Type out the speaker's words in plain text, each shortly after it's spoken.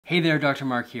Hey there, Dr.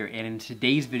 Mark here, and in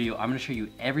today's video, I'm gonna show you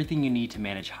everything you need to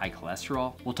manage high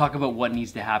cholesterol. We'll talk about what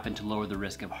needs to happen to lower the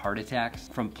risk of heart attacks,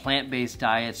 from plant-based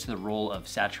diets to the role of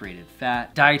saturated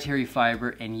fat, dietary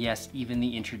fiber, and yes, even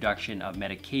the introduction of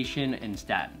medication and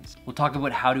statins. We'll talk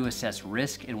about how to assess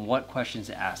risk and what questions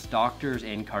to ask doctors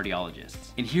and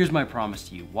cardiologists. And here's my promise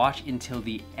to you, watch until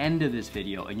the end of this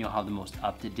video and you'll have the most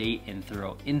up-to-date and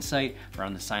thorough insight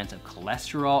around the science of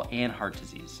cholesterol and heart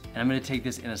disease. And I'm gonna take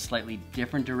this in a slightly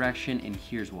different direction, and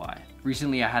here's why.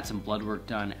 Recently, I had some blood work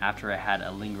done after I had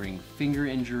a lingering finger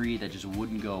injury that just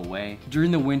wouldn't go away. During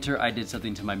the winter, I did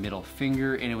something to my middle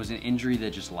finger, and it was an injury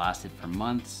that just lasted for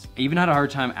months. I even had a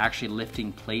hard time actually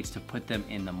lifting plates to put them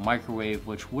in the microwave,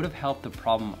 which would have helped the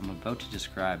problem I'm about to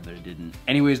describe, but it didn't.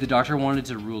 Anyways, the doctor wanted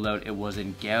to rule out it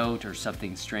wasn't gout or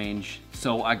something strange,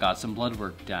 so I got some blood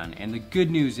work done. And the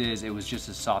good news is it was just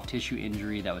a soft tissue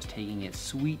injury that was taking its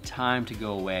sweet time to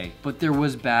go away. But there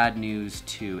was bad news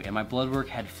too, and my blood work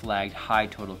had flagged high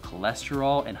total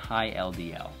cholesterol and high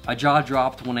LDL. My jaw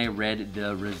dropped when I read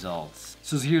the results.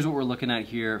 So here's what we're looking at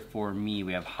here for me.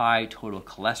 We have high total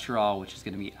cholesterol, which is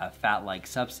gonna be a fat-like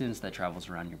substance that travels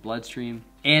around your bloodstream.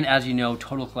 And as you know,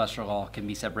 total cholesterol can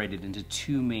be separated into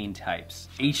two main types.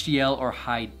 HDL, or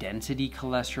high density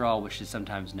cholesterol, which is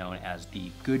sometimes known as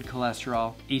the good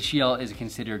cholesterol. HDL is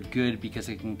considered good because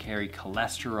it can carry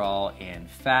cholesterol and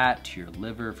fat to your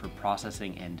liver for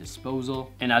processing and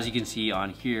disposal. And as you can see on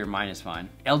here, mine is fine.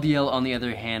 LDL, on the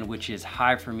other hand, which is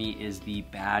high for me, is the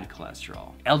bad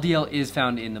cholesterol. LDL is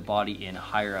found in the body in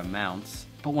higher amounts,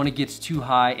 but when it gets too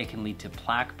high, it can lead to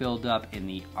plaque buildup in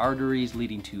the arteries,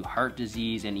 leading to heart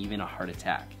disease and even a heart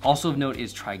attack. Also of note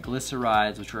is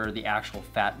triglycerides, which are the actual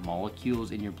fat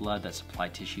molecules in your blood that supply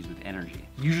tissues with energy.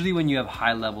 Usually when you have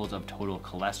high levels of total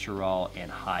cholesterol and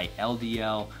high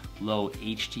LDL, low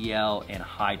HDL, and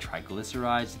high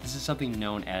triglycerides, this is something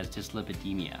known as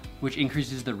dyslipidemia, which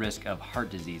increases the risk of heart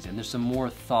disease. And there's some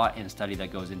more thought and study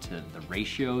that goes into the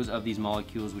ratios of these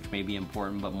molecules, which may be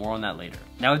important, but more on that later.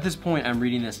 Now at this point, I'm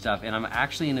reading this stuff and I'm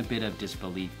actually in a bit of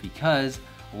disbelief because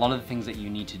a lot of the things that you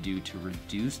need to do to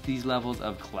reduce these levels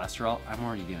of cholesterol, I'm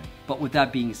already doing. But with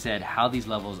that being said, how these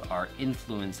levels are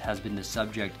influenced has been the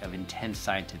subject of intense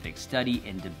scientific study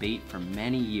and debate for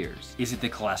many years. Is it the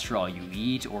cholesterol you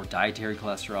eat or dietary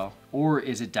cholesterol? Or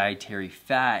is it dietary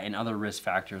fat and other risk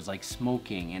factors like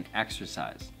smoking and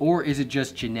exercise? Or is it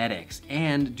just genetics?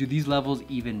 And do these levels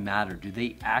even matter? Do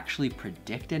they actually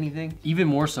predict anything? Even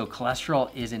more so, cholesterol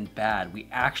isn't bad. We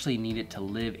actually need it to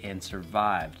live and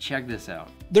survive. Check this out.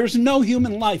 There's no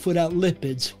human life without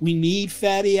lipids. We need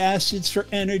fatty acids for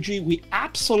energy. We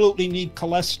absolutely need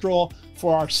cholesterol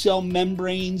for our cell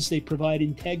membranes. They provide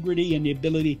integrity and the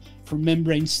ability for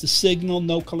membranes to signal.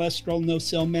 No cholesterol, no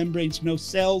cell membranes, no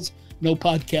cells. No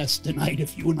podcast tonight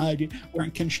if you and I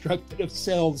weren't constructed of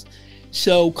cells.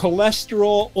 So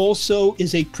cholesterol also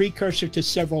is a precursor to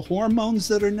several hormones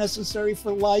that are necessary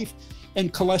for life.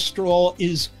 And cholesterol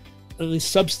is the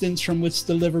substance from which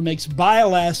the liver makes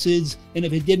bile acids. And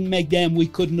if it didn't make them, we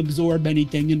couldn't absorb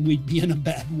anything and we'd be in a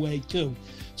bad way too.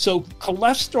 So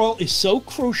cholesterol is so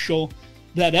crucial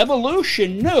that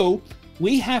evolution knew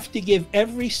we have to give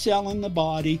every cell in the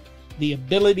body the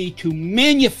ability to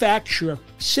manufacture,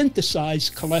 synthesize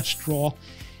cholesterol.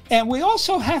 And we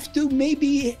also have to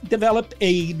maybe develop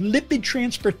a lipid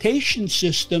transportation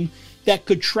system that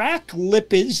could track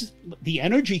lipids, the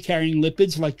energy-carrying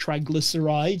lipids like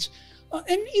triglycerides,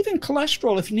 and even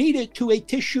cholesterol if needed, to a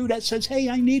tissue that says, hey,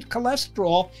 I need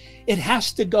cholesterol. It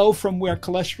has to go from where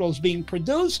cholesterol is being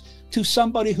produced to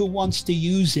somebody who wants to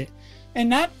use it.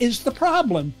 And that is the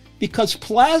problem, because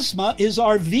plasma is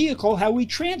our vehicle, how we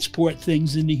transport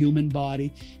things in the human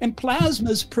body. And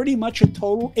plasma is pretty much a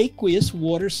total aqueous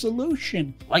water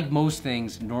solution. Like most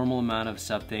things, normal amount of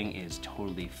something is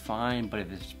totally fine, but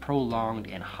if it's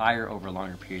prolonged and higher over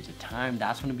longer periods of time,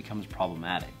 that's when it becomes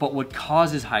problematic. But what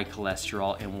causes high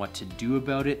cholesterol and what to do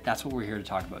about it, that's what we're here to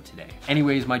talk about today.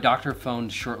 Anyways, my doctor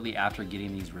phoned shortly after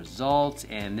getting these results,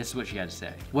 and this is what she had to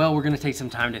say. Well, we're gonna take some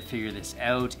time to figure this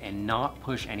out and not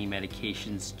push any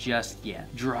medications just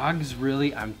yet. Drugs,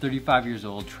 really? I'm 35 years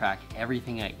old, track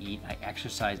everything I eat. I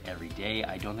exercise every day.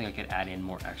 I don't think I could add in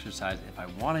more exercise if I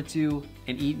wanted to,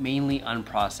 and eat mainly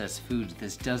unprocessed foods.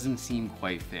 This doesn't seem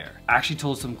quite fair. I actually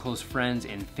told some close friends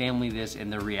and family this, and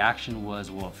their reaction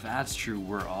was, well, if that's true,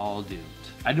 we're all doomed.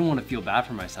 I didn't want to feel bad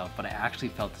for myself, but I actually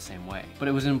felt the same way. But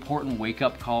it was an important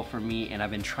wake-up call for me, and I've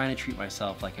been trying to treat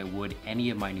myself like I would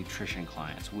any of my nutrition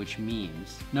clients, which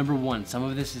means, number one, some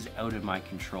of this is out of my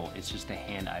control. It's just the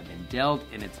hand I've I've been dealt,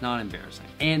 and it's not embarrassing.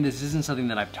 And this isn't something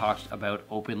that I've talked about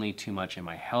openly too much in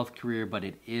my health career, but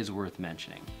it is worth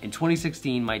mentioning. In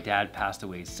 2016, my dad passed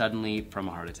away suddenly from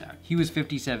a heart attack. He was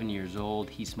 57 years old,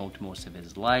 he smoked most of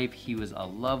his life, he was a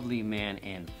lovely man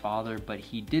and father, but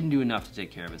he didn't do enough to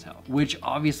take care of his health, which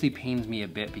obviously pains me a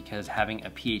bit because having a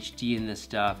PhD in this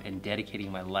stuff and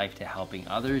dedicating my life to helping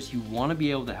others, you want to be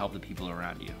able to help the people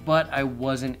around you. But I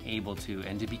wasn't able to,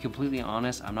 and to be completely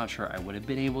honest, I'm not sure I would have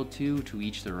been able to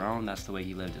each their own, that's the way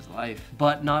he lived his life.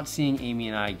 But not seeing Amy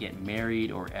and I get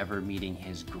married or ever meeting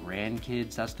his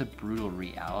grandkids, that's the brutal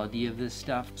reality of this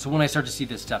stuff. So when I start to see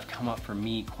this stuff come up for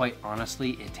me, quite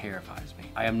honestly, it terrifies me.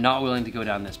 I am not willing to go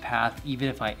down this path, even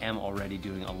if I am already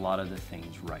doing a lot of the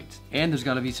things right. And there's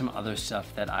gotta be some other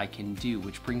stuff that I can do,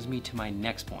 which brings me to my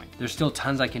next point. There's still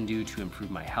tons I can do to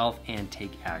improve my health and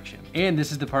take action. And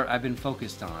this is the part I've been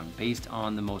focused on, based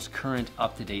on the most current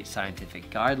up-to-date scientific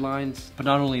guidelines. But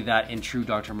not only that, in true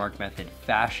Dr. Mark method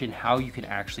fashion, how you can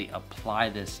actually apply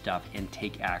this stuff and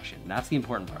take action. That's the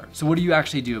important part. So what do you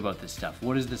actually do about this stuff?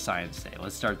 What does the science say?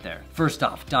 Let's start there. First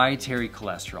off, dietary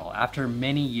cholesterol. After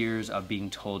many years of being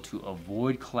told to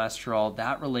avoid cholesterol,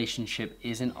 that relationship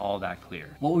isn't all that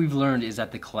clear. What we've learned is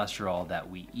that the cholesterol that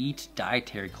we eat,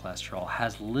 dietary cholesterol,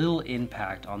 has little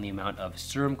impact on the amount of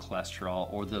serum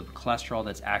cholesterol, or the cholesterol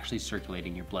that's actually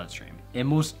circulating your bloodstream. And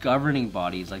most governing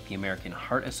bodies like the American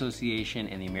Heart Association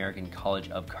and the American College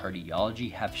of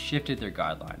Cardiology have shifted their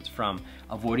guidelines from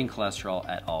avoiding cholesterol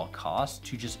at all costs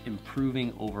to just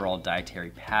improving overall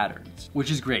dietary patterns, which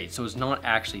is great. So it's not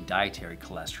actually dietary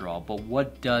cholesterol, but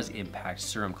what does impact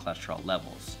serum cholesterol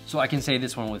levels? So I can say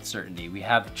this one with certainty. We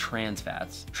have trans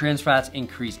fats. Trans fats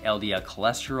increase LDL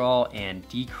cholesterol and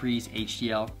decrease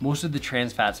HDL. Most of the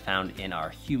trans fats found in our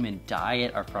human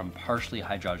diet are from partially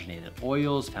hydrogenated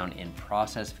oils found in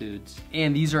processed foods,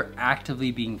 and these are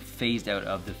actively being phased out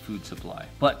of the food supply,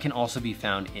 but can also be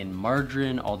found in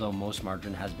margarine, although most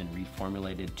margarine has been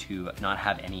reformulated to not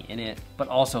have any in it, but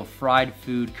also fried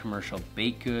food, commercial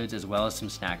baked goods, as well as some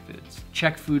snack foods.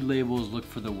 Check food labels, look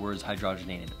for the words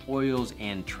hydrogenated oils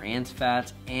and trans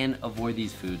fats, and avoid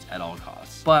these foods at all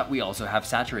costs. But we also have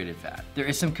saturated fat. There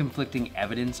is some conflicting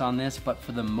evidence on this, but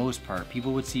for the most part,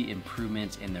 people would see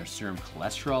improvements in their serum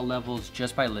cholesterol levels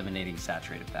just by eliminating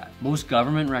saturated fat. Most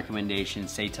government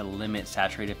recommendations say to limit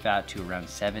saturated fat to around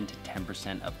 7 to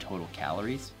 10% of total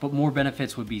calories, but more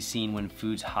benefits would be seen when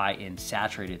foods high in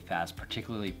saturated fats,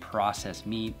 particularly processed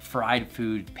meat, fried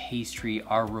food, pastry,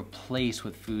 are replaced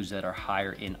with foods that are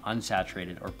higher in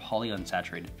unsaturated or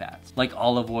polyunsaturated fats, like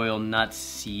olive oil, nuts,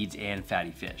 seeds, and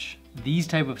fatty fish. These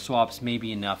type of swaps may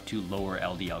be enough to lower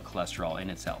LDL cholesterol in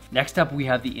itself. Next up, we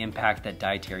have the impact that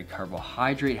dietary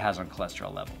carbohydrate has on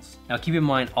cholesterol levels. Now keep in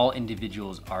mind, all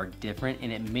individuals are different,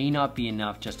 and it may not be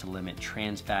enough just to limit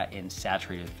trans fat and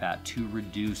saturated fat to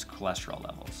reduce cholesterol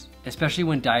levels, especially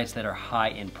when diets that are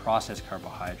high in processed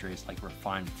carbohydrates like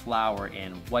refined flour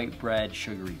and white bread,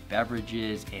 sugary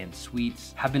beverages, and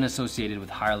sweets have been associated with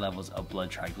higher levels of blood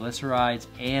triglycerides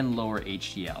and lower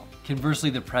HDL. Conversely,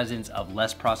 the presence of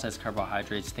less processed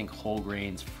carbohydrates, think whole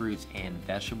grains, fruits, and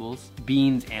vegetables,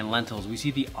 beans, and lentils, we see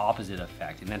the opposite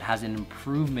effect, and that has an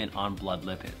improvement on blood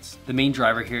lipids. The main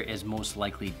driver here is most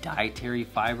likely dietary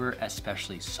fiber,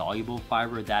 especially soluble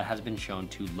fiber, that has been shown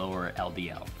to lower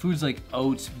LDL. Foods like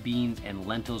oats, beans, and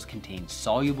lentils contain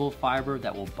soluble fiber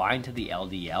that will bind to the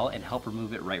LDL and help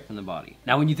remove it right from the body.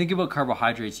 Now, when you think about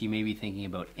carbohydrates, you may be thinking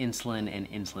about insulin and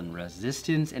insulin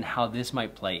resistance and how this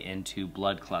might play into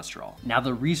blood cholesterol. Now,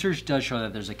 the research does show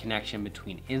that there's a connection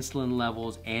between insulin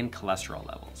levels and cholesterol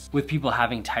levels, with people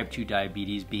having type 2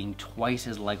 diabetes being twice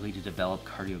as likely to develop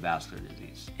cardiovascular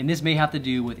disease. And this may have to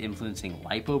do with influencing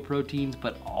lipoproteins,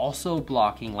 but also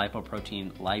blocking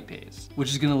lipoprotein lipase,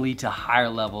 which is going to lead to higher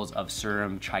levels of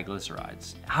serum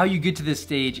triglycerides. How you get to this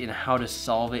stage and how to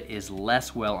solve it is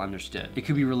less well understood. It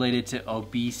could be related to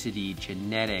obesity,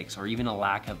 genetics, or even a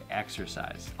lack of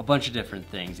exercise. A bunch of different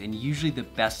things, and usually the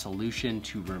best solution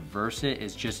to reverse it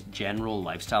is just general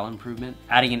lifestyle improvement,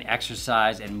 adding in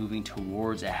exercise and moving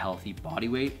towards a healthy body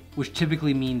weight, which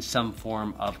typically means some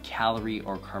form of calorie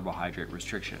or carbohydrate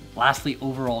restriction. Lastly,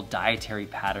 overall dietary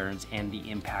patterns and the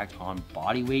impact on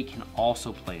body weight can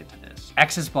also play into this.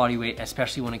 Excess body weight,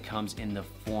 especially when it comes in the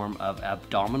form of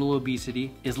abdominal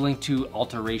obesity, is linked to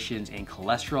alterations in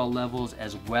cholesterol levels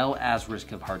as well as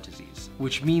risk of heart disease,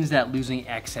 which means that losing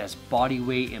excess body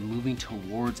weight and moving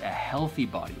towards a healthy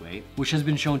body weight, which has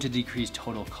been shown to decrease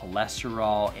total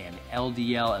cholesterol cholesterol and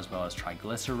LDL, as well as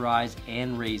triglycerides,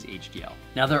 and raise HDL.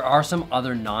 Now, there are some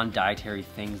other non-dietary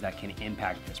things that can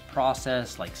impact this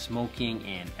process, like smoking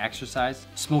and exercise.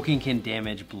 Smoking can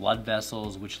damage blood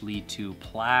vessels, which lead to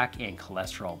plaque and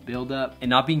cholesterol buildup. And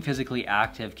not being physically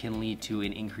active can lead to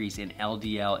an increase in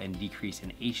LDL and decrease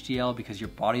in HDL because your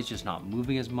body's just not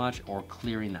moving as much or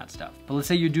clearing that stuff. But let's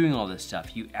say you're doing all this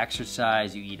stuff. You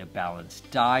exercise, you eat a balanced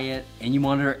diet, and you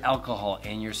monitor alcohol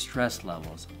and your stress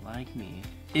levels, like me.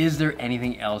 Is there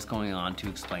anything else going on to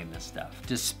explain this stuff?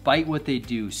 Despite what they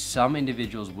do, some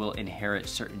individuals will inherit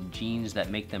certain genes that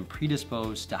make them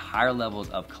predisposed to higher levels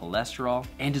of cholesterol.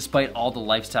 And despite all the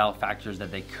lifestyle factors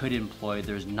that they could employ,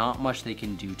 there's not much they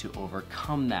can do to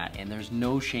overcome that, and there's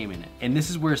no shame in it. And this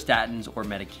is where statins or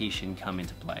medication come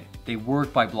into play. They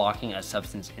work by blocking a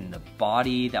substance in the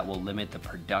body that will limit the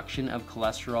production of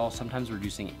cholesterol, sometimes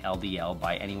reducing LDL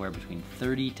by anywhere between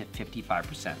 30 to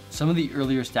 55%. Some of the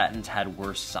earlier statins had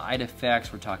worse side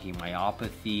effects. We're talking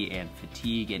myopathy and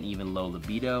fatigue and even low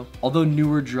libido. Although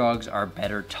newer drugs are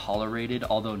better tolerated,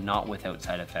 although not without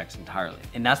side effects entirely.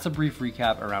 And that's the brief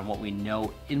recap around what we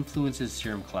know influences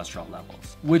serum cholesterol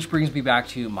levels. Which brings me back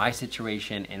to my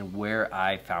situation and where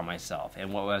I found myself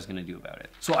and what I was gonna do about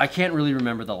it. So I can't really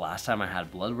remember the last time I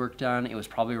had blood work done. It was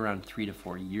probably around 3 to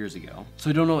 4 years ago. So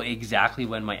I don't know exactly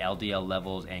when my LDL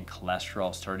levels and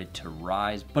cholesterol started to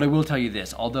rise, but I will tell you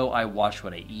this, although I watch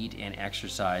what I eat and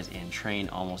exercise and train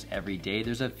almost every day,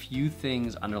 there's a few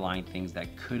underlying things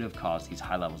that could have caused these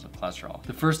high levels of cholesterol.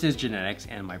 The first is genetics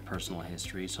and my personal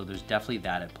history, so there's definitely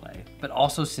that at play. But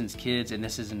also since kids, and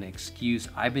this isn't an excuse,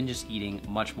 I've been just eating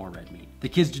much more red meat. The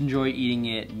kids enjoy eating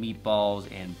it,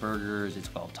 meatballs and burgers,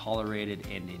 it's well tolerated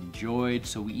and enjoyed,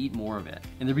 so we eat more of it.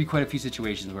 And there'd be quite a few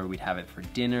situations where we'd have it for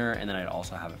dinner, and then I'd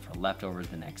also have it for leftovers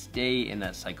the next day, and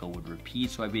that cycle would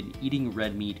repeat, so I've been eating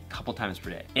red meat a couple times per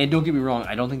day. And don't get me wrong,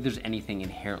 I don't think there's anything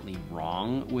inherently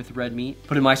wrong with red meat,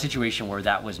 but in my situation where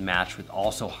that was matched with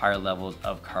also higher levels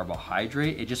of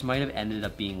carbohydrate, it just might have ended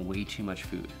up being way too much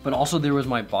food. But also there was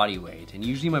my body weight, and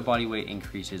usually my body weight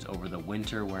increases over the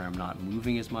winter where I'm not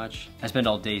moving as much. I spend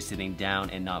all day sitting down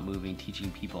and not moving, teaching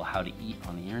people how to eat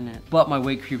on the internet. But my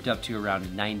weight creeped up to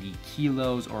around 90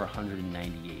 kilos or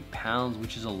 198 pounds,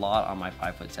 which is a lot on my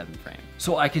 5'7" frame.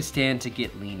 So I could stand to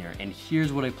get leaner, and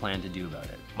here's what I plan to do about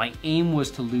it. My aim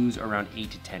was to lose around 8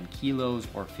 to 10 kilos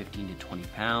or 15 to 20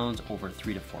 pounds over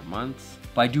 3 to 4 months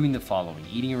by doing the following: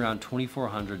 eating around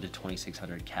 2,400 to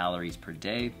 2,600 calories per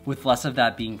day, with less of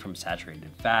that being from saturated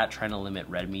fat, trying to limit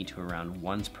red meat to around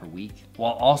once per week,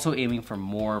 while also aiming for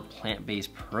more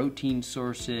plant-based protein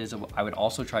sources. I would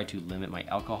also try to limit my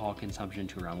alcohol consumption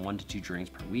to around 1 to 2 drinks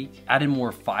per week, add in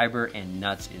more fiber and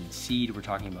nuts and seed. We're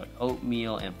talking about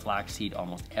oatmeal and flaxseed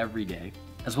almost every day,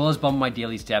 as well as bump my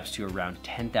daily steps to around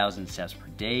 10,000 steps per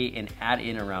day and add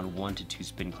in around 1 to 2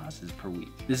 spin classes per week.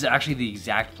 This is actually the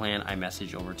exact plan I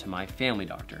messaged over to my family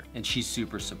doctor, and she's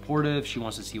super supportive. She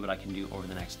wants to see what I can do over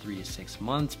the next 3 to 6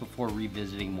 months before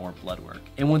revisiting more blood work.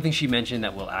 And one thing she mentioned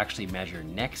that we'll actually measure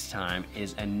next time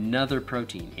is another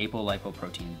protein,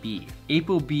 apolipoprotein B.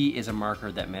 ApoB is a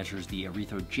marker that measures the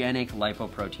erythrogenic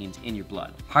lipoproteins in your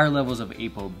blood. Higher levels of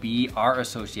ApoB are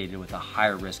associated with a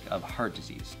higher risk of heart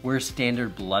disease, where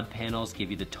standard blood panels give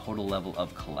you the total level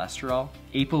of cholesterol.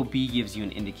 ApoB gives you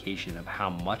an indication of how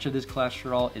much of this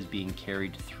cholesterol is being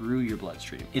carried through your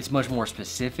bloodstream. It's much more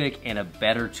specific and a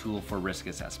better tool for risk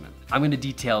assessment. I'm going to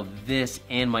detail this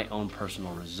and my own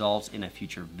personal results in a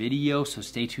future video, so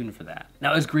stay tuned for that.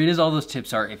 Now, as great as all those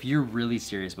tips are, if you're really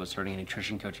serious about starting a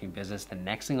nutrition coaching business, the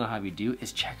next thing I'll have you do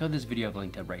is check out this video I've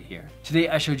linked up right here. Today,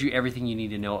 I showed you everything you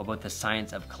need to know about the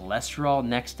science of cholesterol.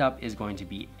 Next up is going to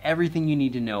be everything you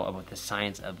need to know about the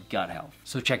science of gut health.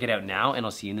 So check it out now, and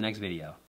I'll see you in the next video.